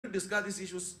discuss these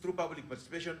issues through public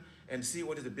participation and see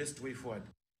what is the best way forward.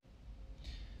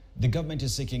 The government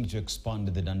is seeking to expand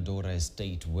the Dandora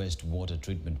State Wastewater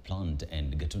Treatment Plant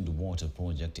and Gatundu Water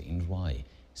Project in Rai.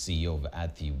 CEO of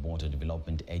Athi Water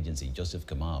Development Agency, Joseph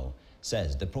Kamau,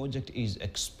 says the project is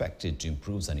expected to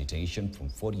improve sanitation from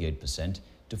 48%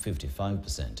 to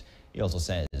 55%. He also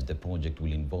says the project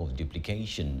will involve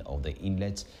duplication of the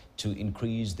inlets to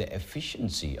increase the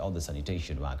efficiency of the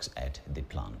sanitation works at the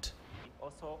plant. We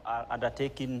also are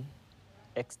undertaking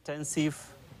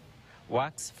extensive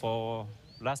works for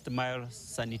last mile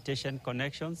sanitation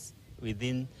connections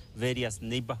within various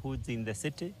neighborhoods in the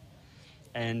city.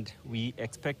 And we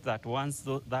expect that once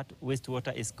that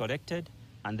wastewater is collected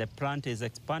and the plant is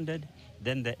expanded,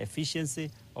 then the efficiency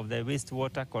of the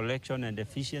wastewater collection and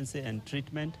efficiency and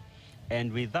treatment.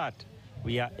 And with that,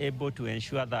 we are able to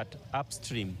ensure that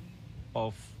upstream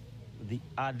of the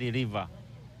Athi River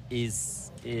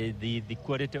is the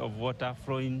quality of water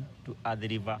flowing to Athi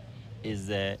River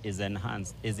is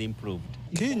enhanced, is improved.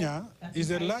 Kenya is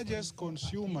the largest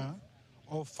consumer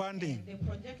of funding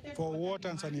for water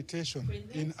and sanitation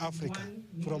in Africa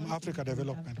from Africa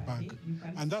Development Bank.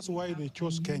 And that's why they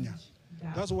chose Kenya.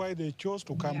 That's why they chose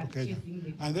to come to Kenya.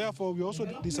 And therefore, we also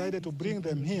decided to bring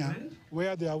them here,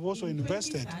 where they have also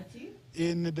invested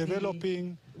in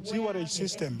developing sewerage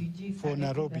system for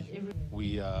Nairobi.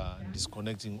 We are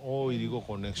disconnecting all illegal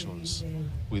connections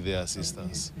with their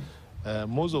assistance.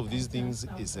 Most of these things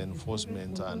is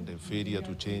enforcement and the failure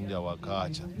to change our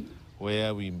culture,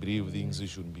 where we believe things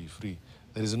should be free.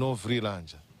 There is no free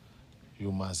lunch.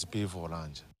 You must pay for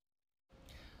lunch.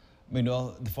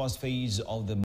 Meanwhile, the first phase of the